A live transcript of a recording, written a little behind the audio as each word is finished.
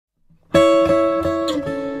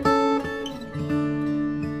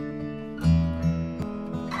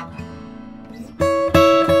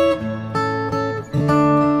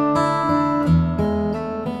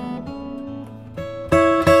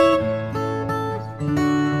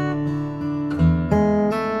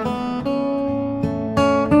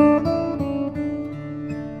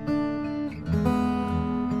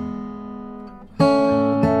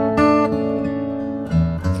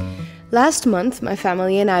Last month, my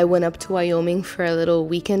family and I went up to Wyoming for a little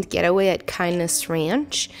weekend getaway at Kindness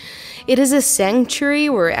Ranch. It is a sanctuary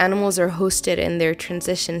where animals are hosted in their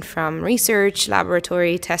transition from research,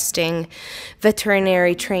 laboratory testing,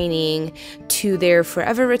 veterinary training, to their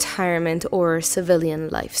forever retirement or civilian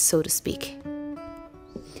life, so to speak.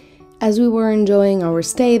 As we were enjoying our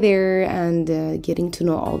stay there and getting to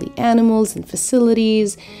know all the animals and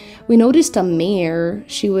facilities, we noticed a mare.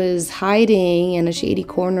 She was hiding in a shady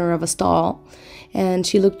corner of a stall, and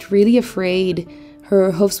she looked really afraid.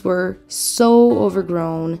 Her hoofs were so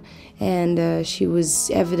overgrown, and she was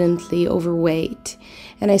evidently overweight.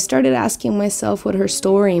 And I started asking myself what her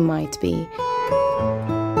story might be.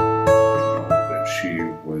 She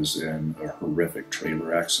was in a horrific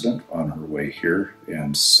trailer accident on her way here,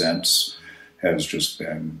 and since has just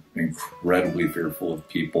been incredibly fearful of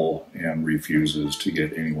people and refuses to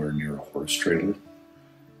get anywhere near a horse trailer.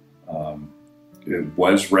 It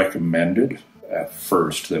was recommended at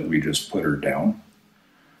first that we just put her down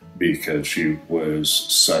because she was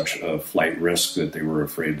such a flight risk that they were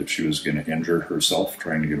afraid that she was going to injure herself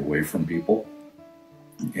trying to get away from people.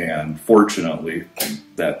 And fortunately,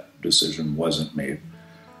 that decision wasn't made.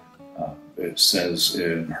 It says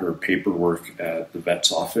in her paperwork at the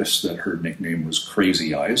vet's office that her nickname was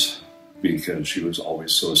Crazy Eyes because she was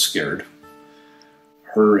always so scared.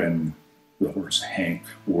 Her and the horse Hank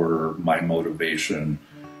were my motivation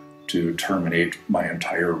to terminate my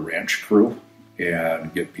entire ranch crew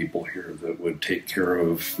and get people here that would take care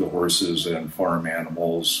of the horses and farm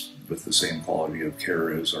animals with the same quality of care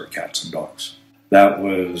as our cats and dogs. That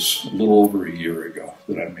was a little over a year ago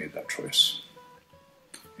that I made that choice.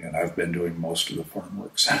 And I've been doing most of the farm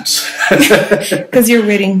work since. Because you're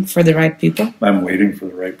waiting for the right people? I'm waiting for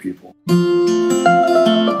the right people.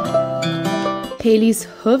 Hailey's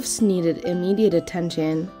hoofs needed immediate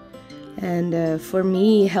attention. And for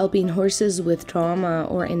me, helping horses with trauma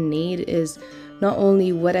or in need is not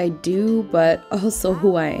only what I do, but also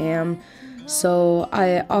who I am. So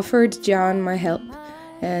I offered John my help,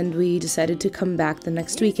 and we decided to come back the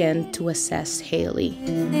next weekend to assess Hailey.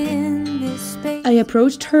 I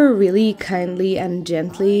approached her really kindly and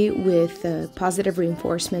gently with positive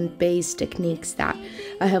reinforcement-based techniques that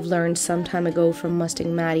I have learned some time ago from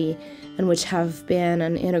Mustang Maddie and which have been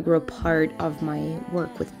an integral part of my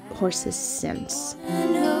work with horses since.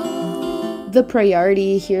 The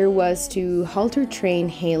priority here was to halter train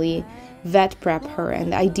Hailey, vet prep her,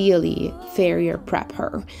 and ideally farrier prep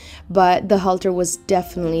her. But the halter was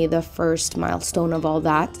definitely the first milestone of all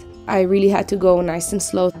that. I really had to go nice and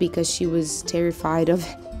slow because she was terrified of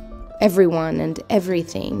everyone and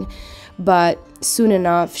everything. But soon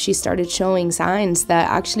enough, she started showing signs that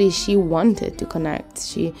actually she wanted to connect.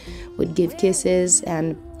 She would give kisses,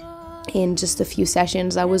 and in just a few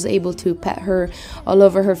sessions, I was able to pet her all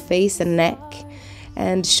over her face and neck.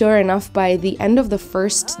 And sure enough, by the end of the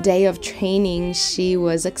first day of training, she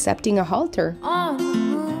was accepting a halter.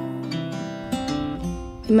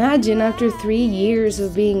 Imagine after 3 years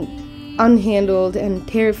of being unhandled and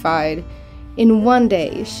terrified, in one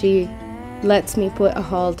day she lets me put a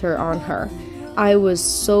halter on her. I was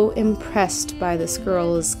so impressed by this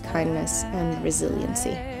girl's kindness and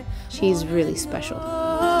resiliency. She's really special.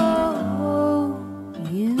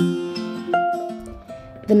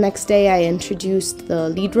 The next day I introduced the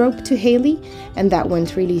lead rope to Hailey, and that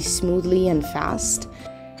went really smoothly and fast.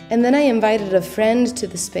 And then I invited a friend to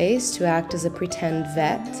the space to act as a pretend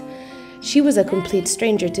vet. She was a complete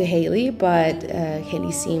stranger to Hailey, but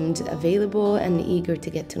Hailey seemed available and eager to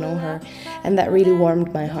get to know her, and that really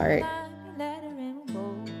warmed my heart.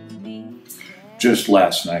 Just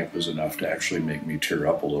last night was enough to actually make me tear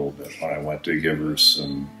up a little bit when I went to give her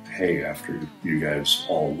some hay after you guys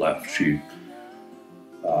all left.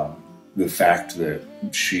 The fact that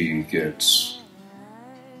she gets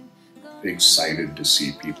excited to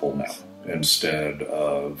see people now instead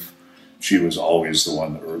of she was always the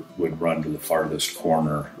one that would run to the farthest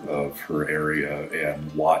corner of her area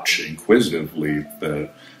and watch inquisitively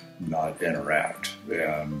but not interact.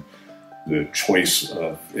 And the choice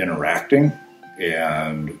of interacting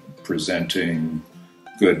and presenting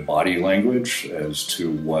good body language as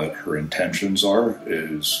to what her intentions are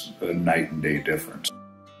is a night and day difference.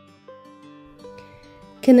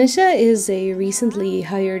 Kanysha is a recently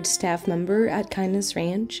hired staff member at Kindness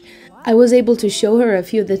Ranch. I was able to show her a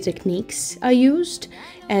few of the techniques I used,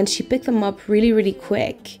 and she picked them up really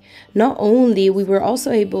quick. Not only, we were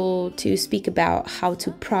also able to speak about how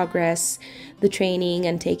to progress the training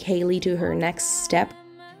and take Hailey to her next step.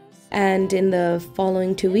 And in the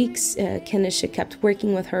following 2 weeks, Kanysha kept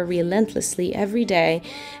working with her relentlessly every day,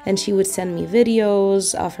 and she would send me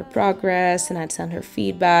videos of her progress, and I'd send her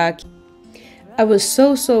feedback. I was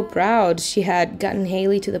so proud. She had gotten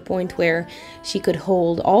Hailey to the point where she could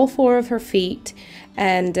hold all 4 of her feet,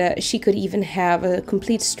 and she could even have a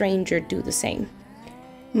complete stranger do the same.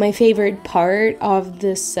 My favorite part of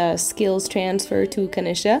this skills transfer to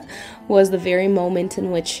Kanysha was the very moment in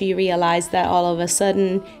which she realized that all of a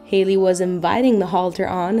sudden Hailey was inviting the halter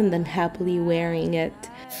on and then happily wearing it.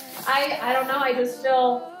 I don't know, I just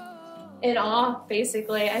feel in awe,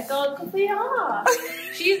 basically. I feel in complete awe.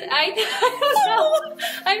 I don't know,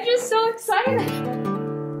 I'm just so excited.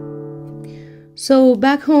 So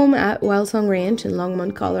back home at Wild Song Ranch in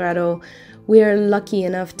Longmont, Colorado, we are lucky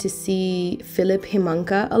enough to see Philip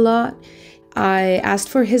Himanka a lot. I asked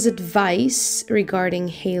for his advice regarding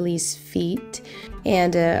Hailey's feet,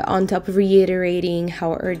 and on top of reiterating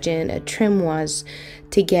how urgent a trim was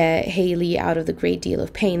to get Hailey out of the great deal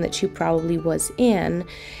of pain that she probably was in,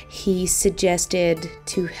 he suggested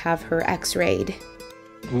to have her x-rayed.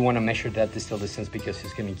 We want to measure that distal distance because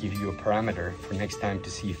it's going to give you a parameter for next time to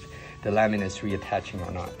see if the lamina is reattaching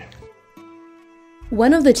or not.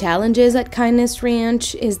 One of the challenges at Kindness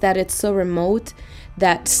Ranch is that it's so remote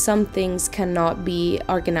that some things cannot be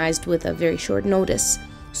organized with a very short notice.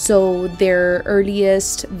 So their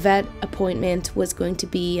earliest vet appointment was going to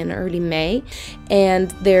be in early May,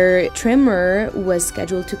 and their trimmer was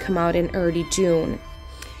scheduled to come out in early June.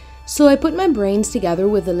 So I put my brains together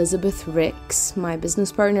with Elizabeth Riecks, my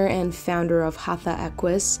business partner and founder of Hatha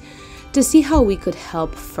Equus, to see how we could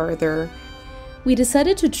help further. We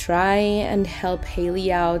decided to try and help Hailey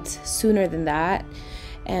out sooner than that,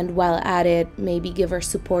 and while at it, maybe give our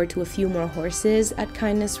support to a few more horses at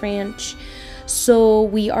Kindness Ranch. So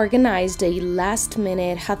we organized a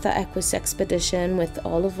last-minute Hatha Equus expedition with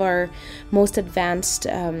all of our most advanced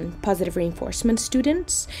positive reinforcement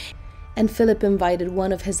students, and Philip invited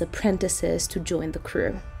one of his apprentices to join the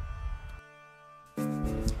crew.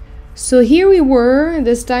 So here we were,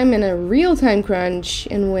 this time in a real time crunch,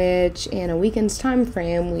 in which in a weekend's time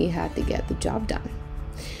frame we had to get the job done.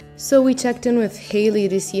 So we checked in with Hailey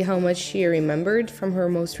to see how much she remembered from her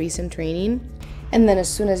most recent training. And then as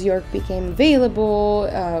soon as Yorke became available,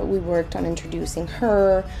 we worked on introducing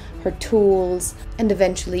her tools, and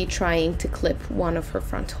eventually trying to clip one of her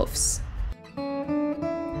front hoofs.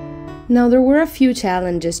 Now there were a few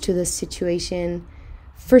challenges to this situation.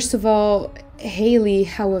 First of all, Hailey,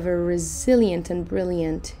 however resilient and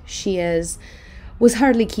brilliant she is, was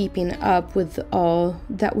hardly keeping up with all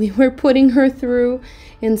that we were putting her through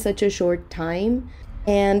in such a short time.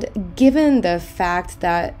 And given the fact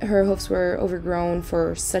that her hoofs were overgrown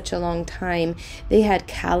for such a long time, they had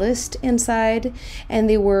calloused inside and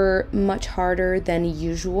they were much harder than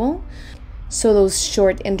usual. So those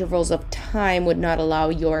short intervals of time would not allow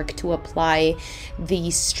Yorke to apply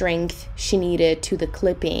the strength she needed to the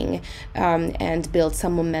clipping and build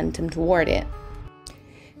some momentum toward it.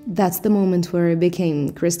 That's the moment where it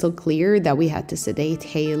became crystal clear that we had to sedate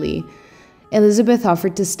Hailey. Elizabeth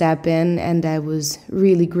offered to step in, and I was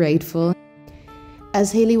really grateful.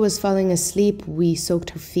 As Hailey was falling asleep, we soaked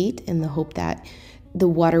her feet in the hope that the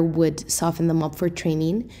water would soften them up for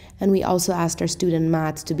training, and we also asked our student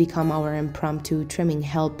Matt to become our impromptu trimming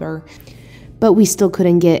helper. But we still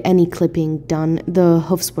couldn't get any clipping done. The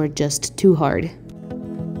hoofs were just too hard.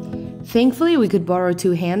 Thankfully, we could borrow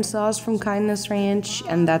 2 hand saws from Kindness Ranch,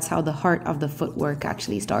 and that's how the heart of the footwork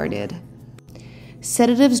actually started.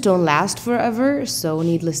 Sedatives don't last forever, so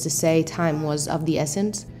needless to say, time was of the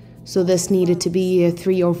essence. So this needed to be a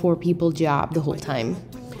 3 or 4 people job the whole time.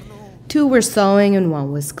 2 were sewing and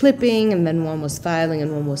 1 was clipping, and then 1 was filing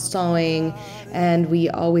and 1 was sewing, and we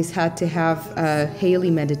always had to have a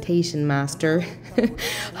Hailey meditation master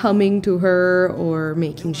humming to her or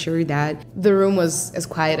making sure that the room was as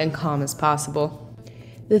quiet and calm as possible.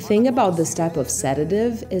 The thing about this type of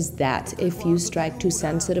sedative is that if you strike too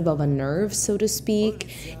sensitive of a nerve, so to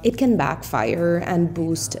speak, it can backfire and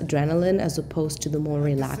boost adrenaline as opposed to the more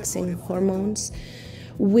relaxing hormones.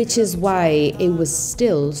 Which is why it was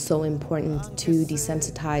still so important to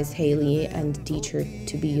desensitize Hailey and teach her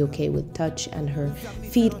to be okay with touch and her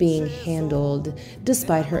feet being handled,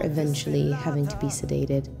 despite her eventually having to be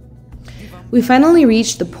sedated. We finally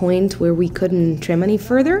reached the point where we couldn't trim any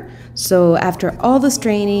further, so after all this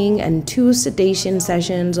training and 2 sedation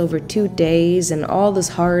sessions over 2 days and all this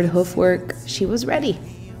hard hoof work, she was ready.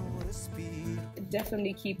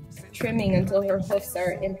 Definitely keep trimming until her hoofs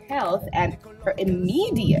are in health, and her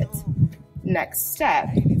immediate next step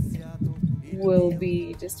will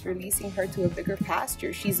be just releasing her to a bigger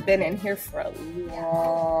pasture. She's been in here for a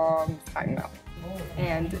long time now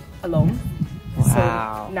and alone.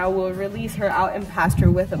 Wow. So now we'll release her out in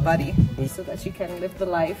pasture with a buddy so that she can live the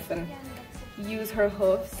life and use her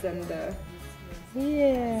hoofs and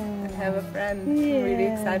Yeah. and have a friend. I'm really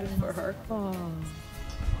excited for her. Oh.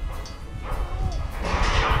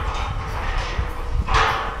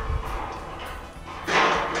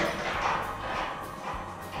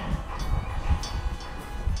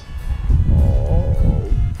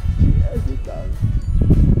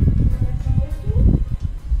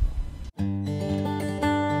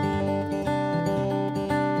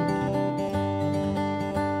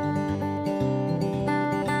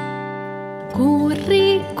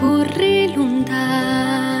 Corri, corri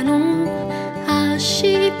lontano, a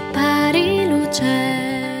scippare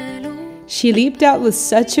l'uccello. She leaped out with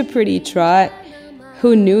such a pretty trot.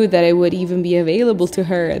 Who knew that it would even be available to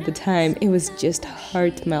her at the time? It was just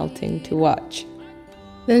heart-melting to watch.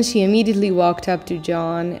 Then she immediately walked up to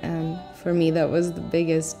John, and for me that was the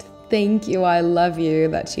biggest thank you, I love you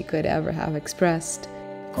that she could ever have expressed.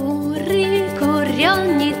 Corri, corri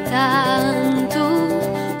ogni tanto,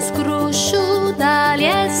 scroscio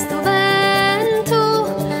d'alia e sto vento,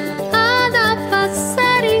 ad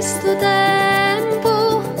abbassare sto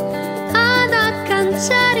tempo, ad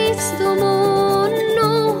accanciare sto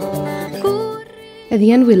mondo. At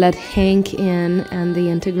the end we let Hank in and they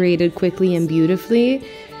integrated quickly and beautifully.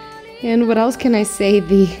 And what else can I say?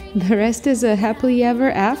 The rest is a happily ever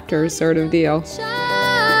after sort of deal.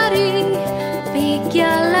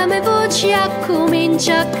 Picchia la mia voce,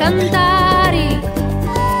 comincia a cantare.